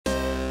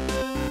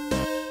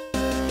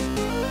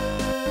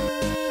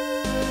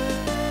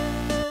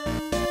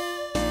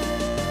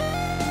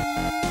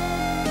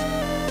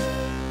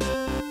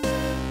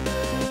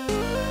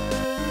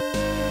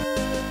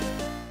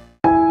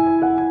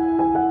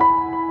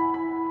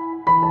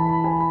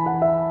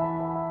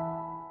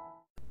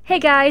Hey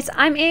guys,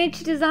 I'm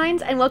AH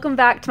Designs and welcome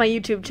back to my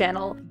YouTube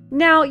channel.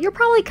 Now, you're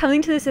probably coming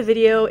to this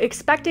video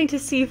expecting to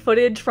see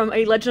footage from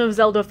a Legend of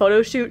Zelda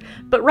photo shoot,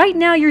 but right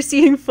now you're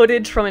seeing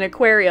footage from an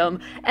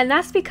aquarium. And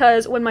that's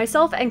because when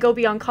myself and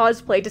GoBeyond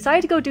Cosplay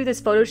decided to go do this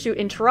photo shoot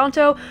in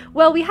Toronto,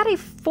 well, we had a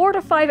 4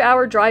 to 5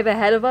 hour drive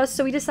ahead of us,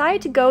 so we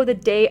decided to go the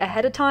day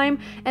ahead of time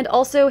and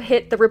also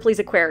hit the Ripley's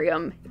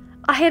Aquarium.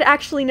 I had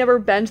actually never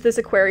been to this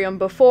aquarium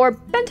before,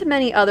 been to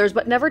many others,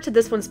 but never to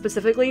this one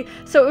specifically,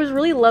 so it was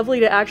really lovely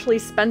to actually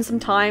spend some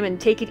time and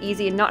take it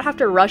easy and not have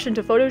to rush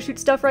into photo shoot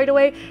stuff right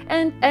away,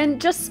 and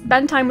just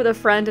spend time with a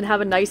friend and have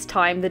a nice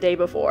time the day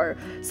before.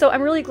 So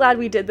I'm really glad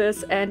we did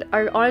this, and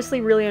I honestly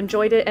really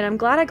enjoyed it, and I'm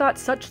glad I got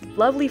such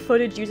lovely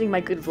footage using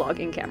my good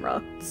vlogging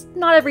camera. It's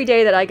not every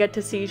day that I get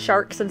to see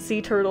sharks and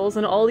sea turtles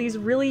and all these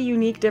really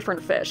unique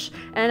different fish,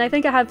 and I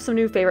think I have some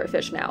new favorite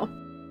fish now.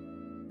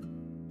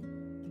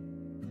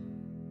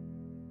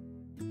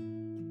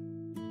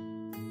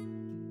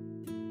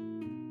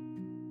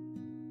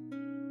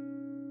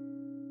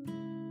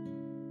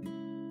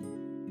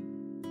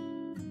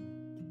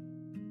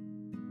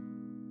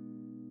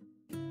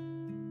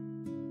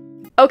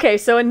 Okay,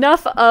 so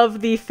enough of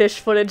the fish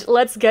footage,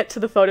 let's get to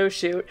the photo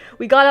shoot.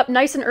 We got up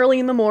nice and early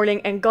in the morning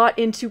and got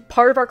into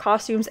part of our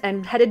costumes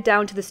and headed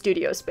down to the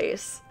studio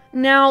space.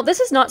 Now, this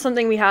is not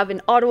something we have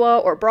in Ottawa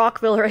or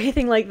Brockville or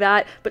anything like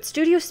that, but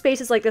studio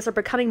spaces like this are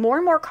becoming more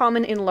and more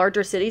common in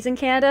larger cities in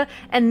Canada,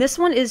 and this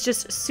one is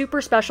just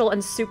super special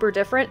and super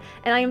different,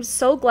 and I am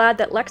so glad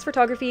that Lex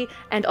Photography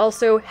and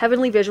also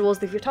Heavenly Visuals,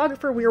 the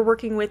photographer we are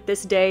working with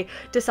this day,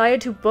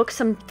 decided to book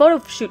some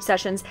photo shoot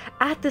sessions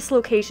at this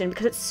location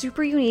because it's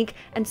super unique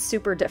and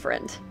super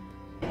different.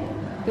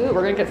 Ooh,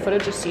 we're gonna get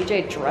footage of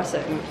CJ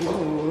dressing.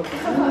 Ooh.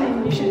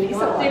 You should be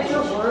something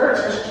for work.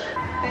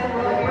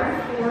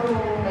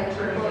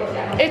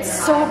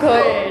 It's so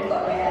good.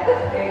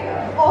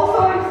 Also,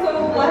 I'm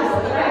so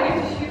blessed that I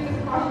get to shoot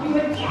this costume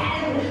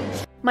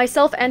again.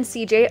 Myself and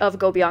CJ of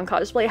GoBeyond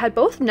Cosplay had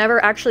both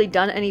never actually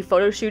done any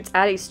photo shoots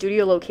at a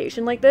studio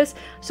location like this,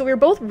 so we were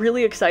both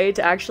really excited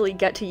to actually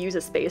get to use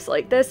a space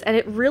like this, and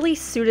it really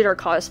suited our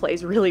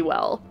cosplays really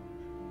well.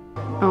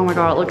 Oh my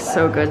god, it looks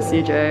so good,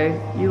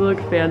 CJ. You look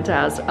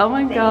fantastic. Oh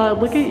my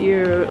god, look at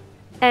you.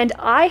 And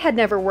I had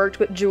never worked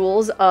with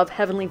Jules of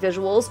Heavenly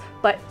Visuals,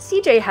 but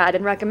CJ had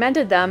and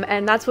recommended them,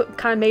 and that's what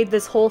kind of made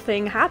this whole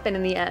thing happen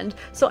in the end.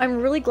 So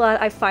I'm really glad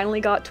I finally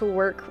got to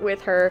work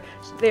with her.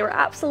 They were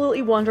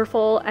absolutely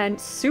wonderful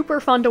and super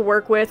fun to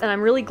work with, and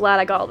I'm really glad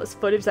I got all this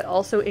footage that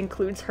also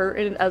includes her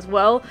in it as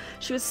well.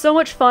 She was so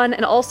much fun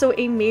and also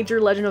a major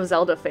Legend of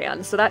Zelda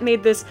fan, so that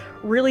made this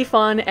really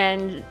fun,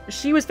 and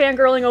she was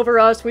fangirling over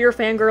us, we were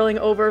fangirling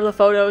over the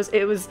photos.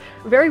 It was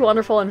very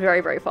wonderful and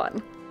very, very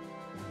fun.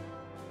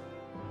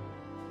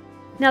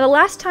 Now, the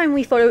last time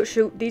we photo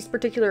shoot these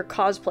particular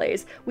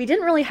cosplays, we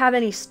didn't really have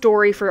any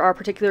story for our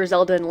particular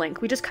Zelda and Link.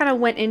 We just kind of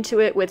went into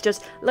it with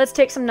just, let's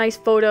take some nice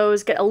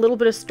photos, get a little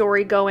bit of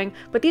story going,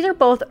 but these are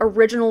both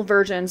original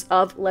versions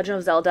of Legend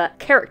of Zelda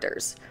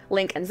characters,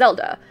 Link and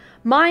Zelda.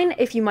 Mine,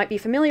 if you might be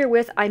familiar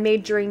with, I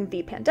made during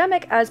the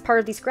pandemic as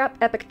part of the Scrap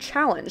Epic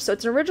Challenge, so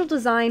it's an original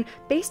design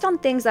based on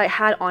things that I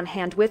had on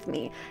hand with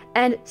me.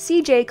 And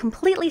CJ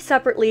completely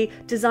separately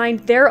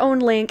designed their own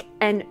Link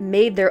and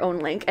made their own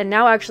Link, and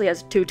now actually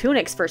has 2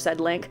 tunics for said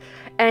Link.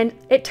 And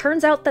it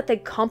turns out that they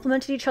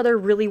complemented each other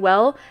really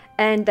well,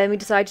 and then we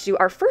decided to do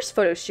our first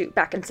photo shoot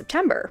back in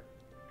September.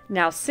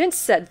 Now, since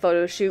said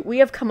photo shoot, we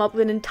have come up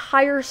with an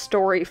entire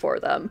story for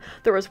them.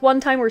 There was one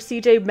time where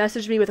CJ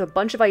messaged me with a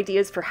bunch of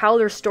ideas for how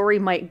their story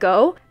might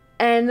go,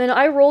 and then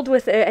I rolled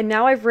with it, and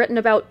now I've written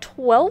about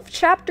 12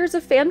 chapters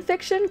of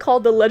fanfiction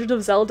called The Legend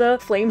of Zelda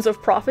Flames of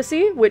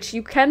Prophecy, which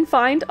you can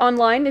find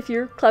online if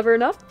you're clever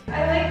enough. I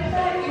like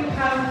that you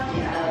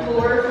have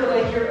lore for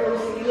like your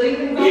OC Link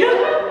and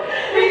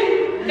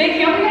Zelda. They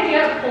came up with the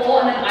idea of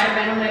poll, and then I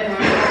randomly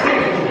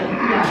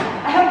learned.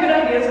 Yeah, I have good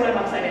ideas when I'm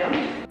upside down.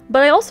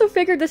 But I also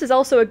figured this is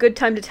also a good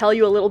time to tell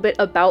you a little bit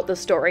about the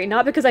story,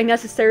 not because I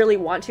necessarily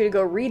want you to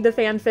go read the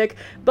fanfic,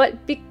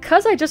 but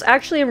because I just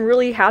actually am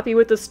really happy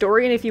with the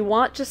story, and if you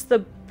want just the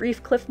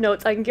brief cliff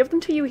notes, I can give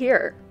them to you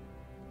here.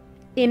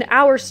 In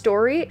our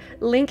story,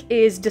 Link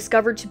is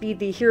discovered to be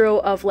the hero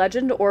of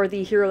legend, or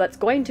the hero that's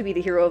going to be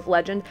the hero of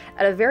legend,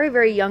 at a very,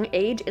 very young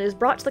age, and is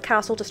brought to the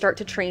castle to start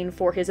to train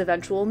for his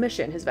eventual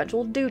mission, his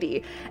eventual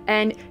duty.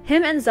 And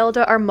him and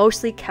Zelda are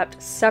mostly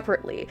kept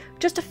separately.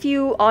 Just a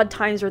few odd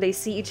times where they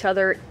see each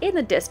other in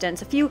the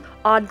distance, a few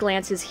odd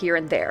glances here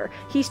and there.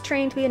 He's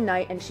trained to be a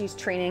knight, and she's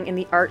training in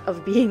the art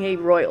of being a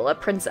royal, a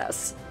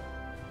princess.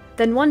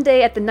 Then one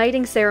day at the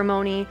knighting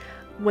ceremony,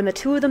 when the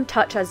two of them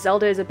touch as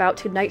Zelda is about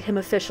to knight him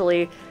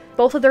officially,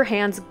 both of their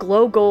hands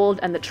glow gold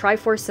and the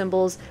Triforce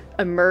symbols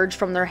emerge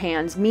from their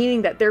hands,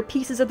 meaning that their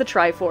pieces of the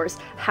Triforce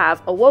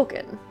have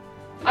awoken.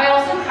 I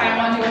also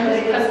kind of want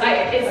to do this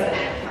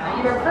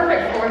because you're a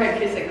perfect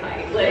forehead kissing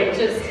height. Like,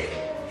 just,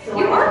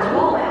 you are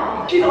tall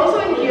now. She's also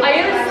in heels. I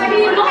am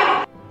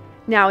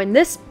Now, in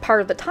this part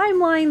of the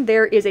timeline,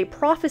 there is a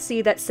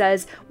prophecy that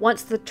says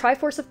once the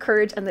Triforce of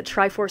Courage and the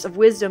Triforce of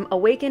Wisdom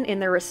awaken in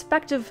their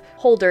respective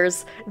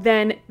holders,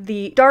 then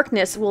the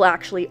darkness will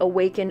actually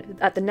awaken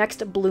at the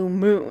next blue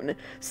moon.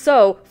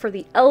 So, for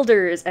the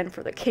elders and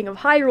for the King of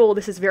Hyrule,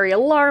 this is very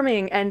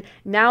alarming, and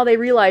now they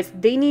realize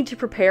they need to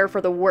prepare for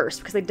the worst,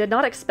 because they did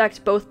not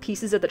expect both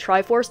pieces of the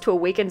Triforce to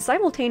awaken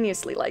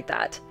simultaneously like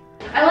that.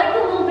 I like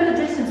the little bit of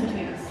distance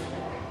between us.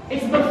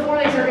 It's before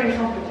they start getting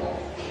comfortable.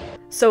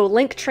 So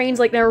Link trains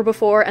like never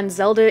before, and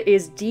Zelda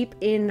is deep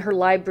in her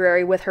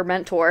library with her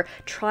mentor,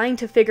 trying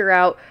to figure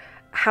out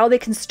how they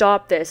can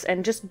stop this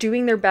and just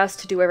doing their best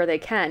to do whatever they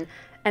can.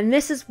 And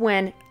this is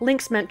when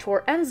Link's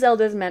mentor and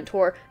Zelda's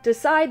mentor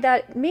decide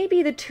that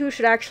maybe the two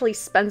should actually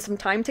spend some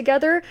time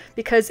together,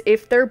 because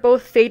if they're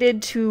both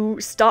fated to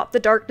stop the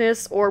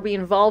darkness or be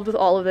involved with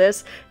all of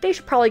this, they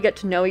should probably get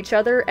to know each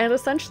other and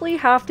essentially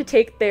have to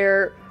take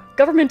their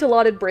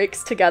government-allotted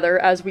breaks together,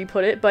 as we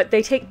put it, but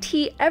they take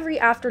tea every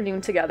afternoon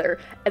together,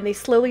 and they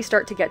slowly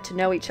start to get to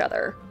know each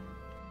other.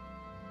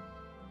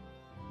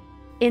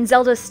 In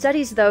Zelda's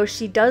studies, though,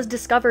 she does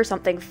discover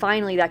something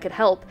finally that could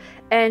help,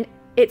 and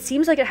it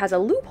seems like it has a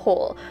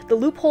loophole. The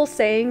loophole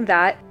saying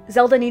that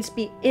Zelda needs to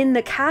be in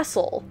the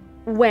castle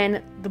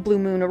when the blue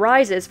moon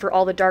arises for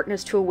all the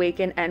darkness to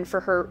awaken and for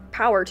her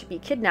power to be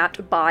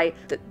kidnapped by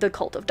the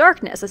cult of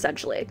darkness,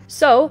 essentially.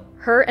 So,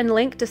 her and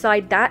Link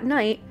decide that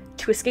night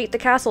to escape the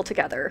castle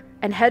together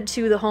and head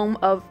to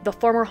the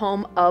former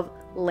home of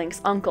Link's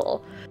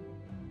uncle.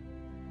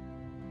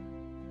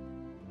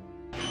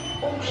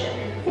 Oh shit.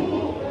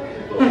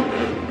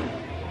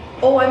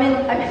 Oh, I'm in.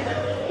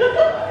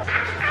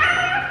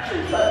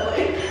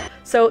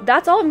 So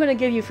that's all I'm going to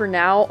give you for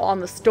now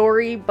on the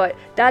story, but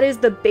that is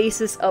the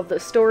basis of the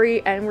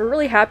story, and we're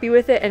really happy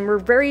with it, and we're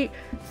very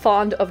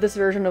fond of this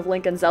version of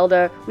Link and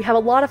Zelda. We have a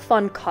lot of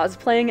fun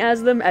cosplaying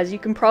as them, as you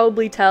can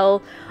probably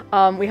tell.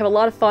 We have a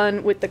lot of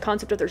fun with the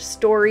concept of their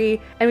story,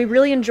 and we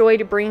really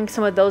enjoyed bringing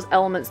some of those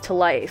elements to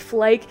life,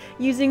 like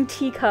using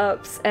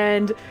teacups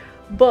and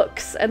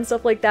books and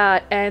stuff like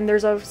that. And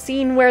there's a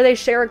scene where they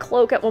share a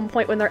cloak at one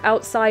point when they're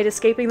outside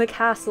escaping the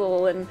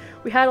castle, and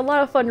we had a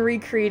lot of fun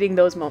recreating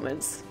those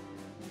moments.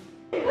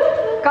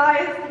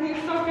 Guys, can you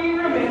stop being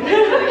romantic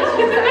for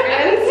 2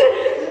 seconds?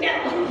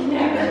 No,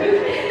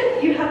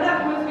 never. You had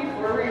that pose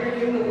before where you were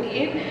doing the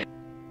lead.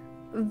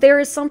 There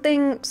is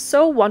something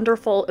so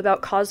wonderful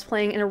about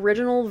cosplaying an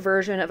original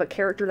version of a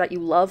character that you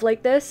love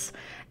like this.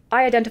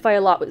 I identify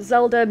a lot with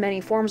Zelda,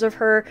 many forms of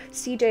her.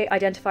 CJ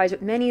identifies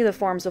with many of the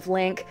forms of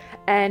Link,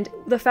 and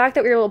the fact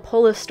that we were able to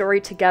pull this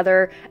story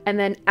together and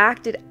then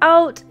act it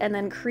out and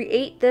then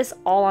create this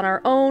all on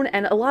our own,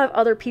 and a lot of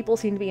other people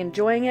seem to be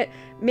enjoying it,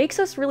 makes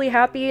us really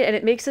happy, and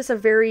it makes this a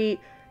very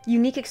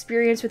unique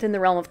experience within the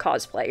realm of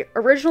cosplay.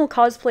 Original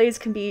cosplays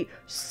can be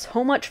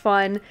so much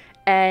fun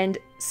and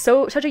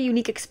such a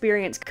unique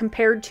experience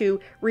compared to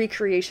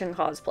recreation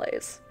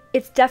cosplays.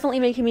 It's definitely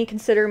making me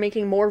consider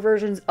making more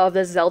versions of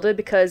the Zelda,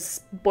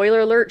 because, spoiler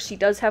alert, she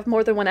does have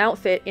more than one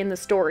outfit in the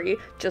story,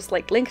 just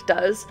like Link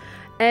does,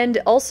 and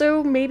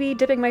also maybe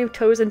dipping my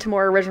toes into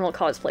more original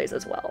cosplays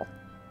as well.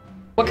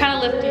 What kind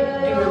of lift do you do?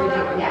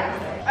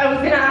 Yeah. I was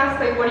gonna ask,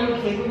 like, what are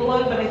you capable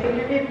of, but I think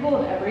you're capable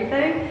of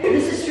everything.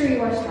 This is true,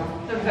 you are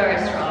strong. They're very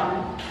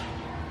strong.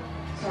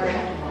 Sorry,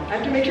 I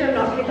have to make sure I'm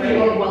not picking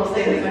you up while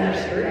standing on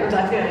your skirt.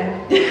 That's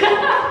good.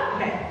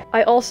 Okay.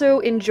 I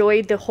also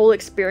enjoyed the whole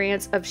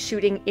experience of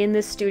shooting in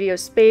this studio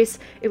space.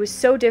 It was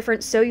so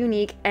different, so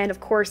unique, and of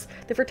course,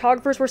 the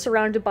photographers we're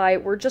surrounded by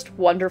were just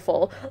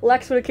wonderful.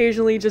 Lex would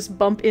occasionally just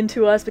bump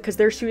into us because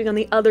they're shooting on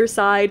the other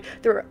side.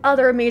 There were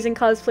other amazing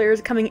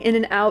cosplayers coming in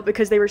and out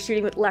because they were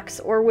shooting with Lex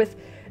or with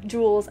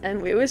Jules,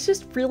 and it was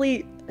just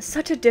really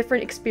such a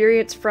different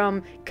experience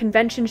from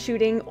convention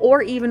shooting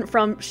or even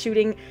from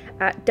shooting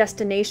at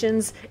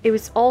destinations. It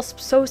was all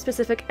so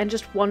specific and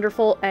just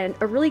wonderful, and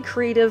a really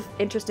creative,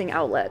 interesting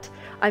outlet.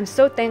 I'm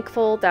so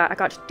thankful that I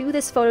got to do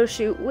this photo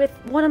shoot with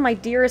one of my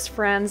dearest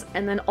friends,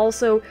 and then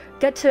also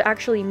get to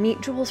actually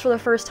meet Jules for the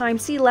first time,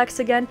 see Lex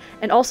again,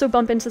 and also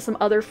bump into some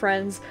other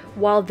friends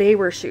while they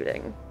were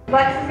shooting.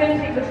 Lex is gonna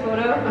take this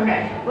photo.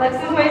 Okay. Lex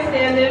is my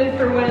stand-in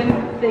for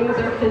when things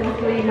are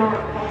physically not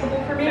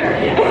possible for me.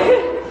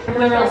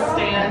 Literal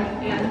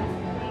stand in.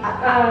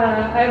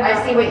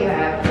 I see what you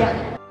have.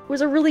 Yeah. It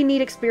was a really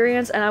neat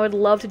experience, and I would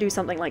love to do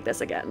something like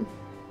this again.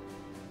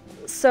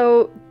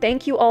 So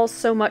thank you all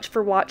so much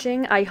for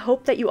watching. I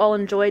hope that you all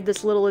enjoyed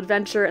this little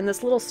adventure and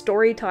this little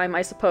story time,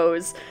 I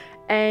suppose,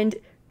 and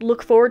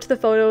look forward to the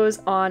photos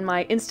on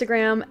my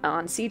Instagram,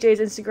 on CJ's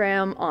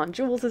Instagram, on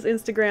Jules'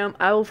 Instagram.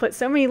 I will put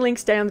so many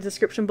links down in the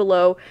description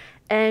below,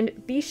 and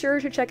be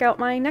sure to check out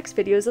my next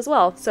videos as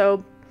well.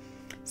 So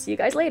see you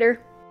guys later.